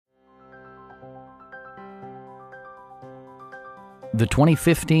the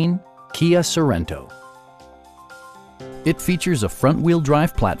 2015 Kia Sorento. It features a front-wheel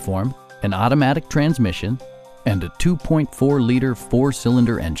drive platform, an automatic transmission, and a 2.4-liter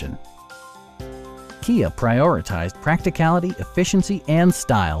four-cylinder engine. Kia prioritized practicality, efficiency, and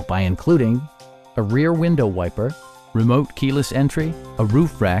style by including a rear window wiper, remote keyless entry, a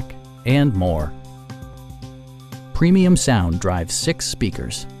roof rack, and more. Premium sound drives 6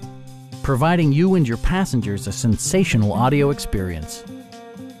 speakers, providing you and your passengers a sensational audio experience.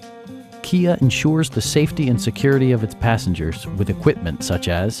 Kia ensures the safety and security of its passengers with equipment such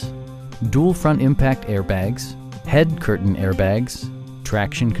as dual front impact airbags, head curtain airbags,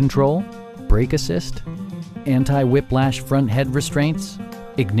 traction control, brake assist, anti-whiplash front head restraints,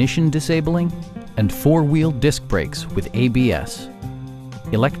 ignition disabling, and 4-wheel disc brakes with ABS.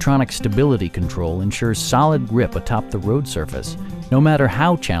 Electronic stability control ensures solid grip atop the road surface, no matter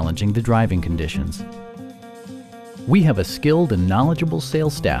how challenging the driving conditions. We have a skilled and knowledgeable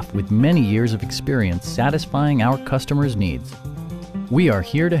sales staff with many years of experience satisfying our customers' needs. We are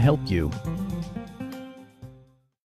here to help you.